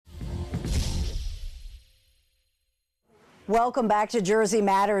Welcome back to Jersey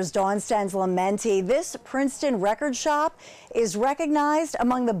Matters. Dawn Stensland-Mendte. This Princeton record shop is recognized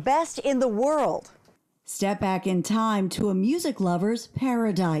among the best in the world. Step back in time to a music lover's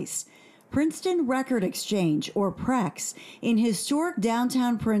paradise. Princeton Record Exchange, or PREX, in historic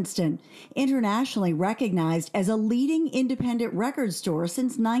downtown Princeton, internationally recognized as a leading independent record store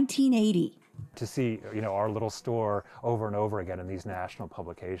since 1980. To see, our little store over and over again in these national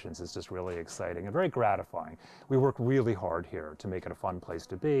publications is just really exciting and very gratifying. We work really hard here to make it a fun place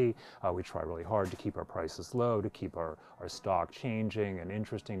to be. We try really hard to keep our prices low, to keep our stock changing and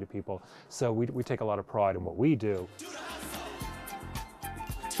interesting to people. So we take a lot of pride in what we do.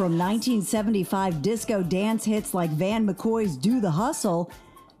 From 1975 disco dance hits like Van McCoy's Do the Hustle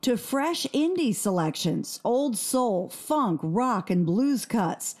to fresh indie selections, old soul, funk, rock, and blues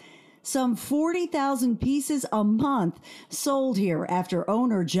cuts. Some 40,000 pieces a month sold here after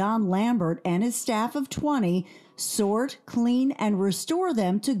owner John Lambert and his staff of 20 sort, clean, and restore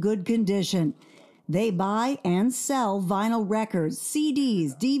them to good condition. They buy and sell vinyl records,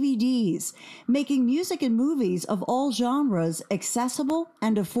 CDs, DVDs, making music and movies of all genres accessible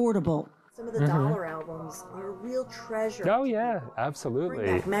and affordable. Some of the dollar albums are a real treasure. Oh yeah, absolutely.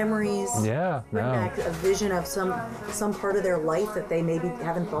 Bring back memories. Yeah, bring back a vision of some part of their life that they maybe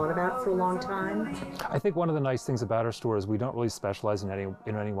haven't thought about for a long time. I think one of the nice things about our store is we don't really specialize in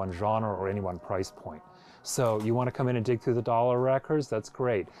any one genre or any one price point. So you want to come in and dig through the dollar records, that's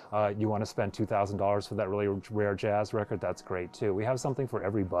great. You want to spend $2,000 for that really rare jazz record, that's great too. We have something for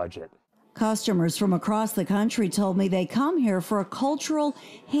every budget. Customers from across the country told me they come here for a cultural,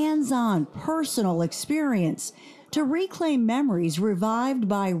 hands-on, personal experience to reclaim memories revived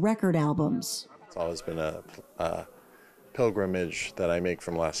by record albums. It's always been a pilgrimage that I make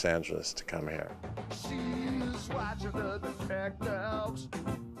from Los Angeles to come here.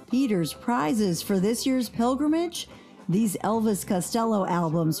 Peter's prizes for this year's pilgrimage? These Elvis Costello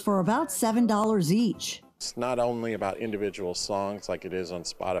albums for about $7 each. It's not only about individual songs like it is on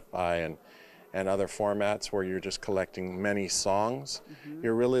Spotify and other formats where you're just collecting many songs.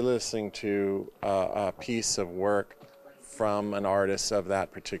 You're really listening to a piece of work from an artist of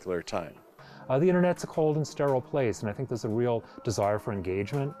that particular time. The internet's a cold and sterile place, and I think there's a real desire for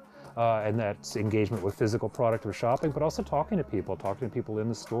engagement. And that's engagement with physical product or shopping, but also talking to people in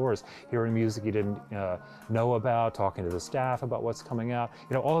the stores, hearing music you didn't know about, talking to the staff about what's coming out.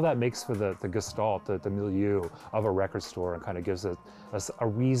 All of that makes for the gestalt, the milieu of a record store, and kind of gives us a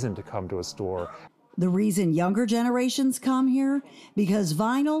reason to come to a store. The reason younger generations come here? Because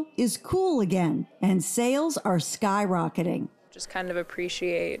vinyl is cool again, and sales are skyrocketing. Just kind of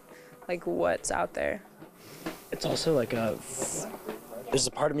appreciate what's out there. It's also there's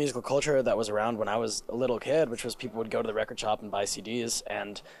a part of musical culture that was around when I was a little kid, which was people would go to the record shop and buy CDs,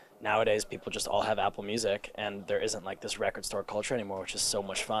 and nowadays people just all have Apple Music, and there isn't this record store culture anymore, which is so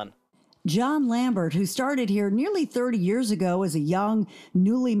much fun. John Lambert, who started here nearly 30 years ago as a young,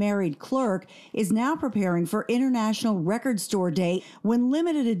 newly married clerk, is now preparing for International Record Store Day when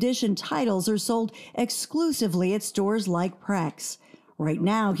limited edition titles are sold exclusively at stores like PREX. Right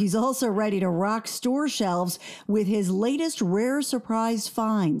now, he's also ready to rock store shelves with his latest rare surprise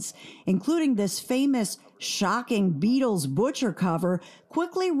finds, including this famous, shocking Beatles Butcher cover,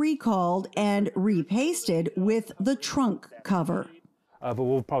 quickly recalled and repasted with the trunk cover. But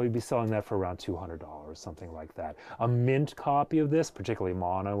we'll probably be selling that for around $200, something like that. A mint copy of this, particularly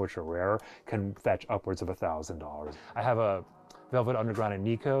mono, which are rare, can fetch upwards of $1,000. I have a Velvet Underground and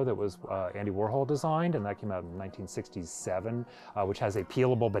Nico that was Andy Warhol designed, and that came out in 1967, which has a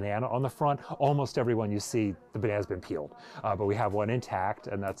peelable banana on the front. Almost everyone you see, the banana's been peeled, but we have one intact,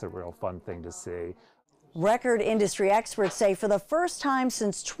 and that's a real fun thing to see. Record industry experts say for the first time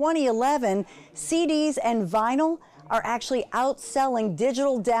since 2011, CDs and vinyl are actually outselling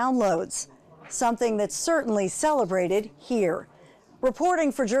digital downloads, something that's certainly celebrated here.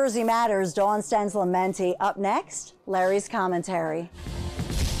 Reporting for Jersey Matters, Dawn Stensland-Mendte. Up next, Larry's commentary.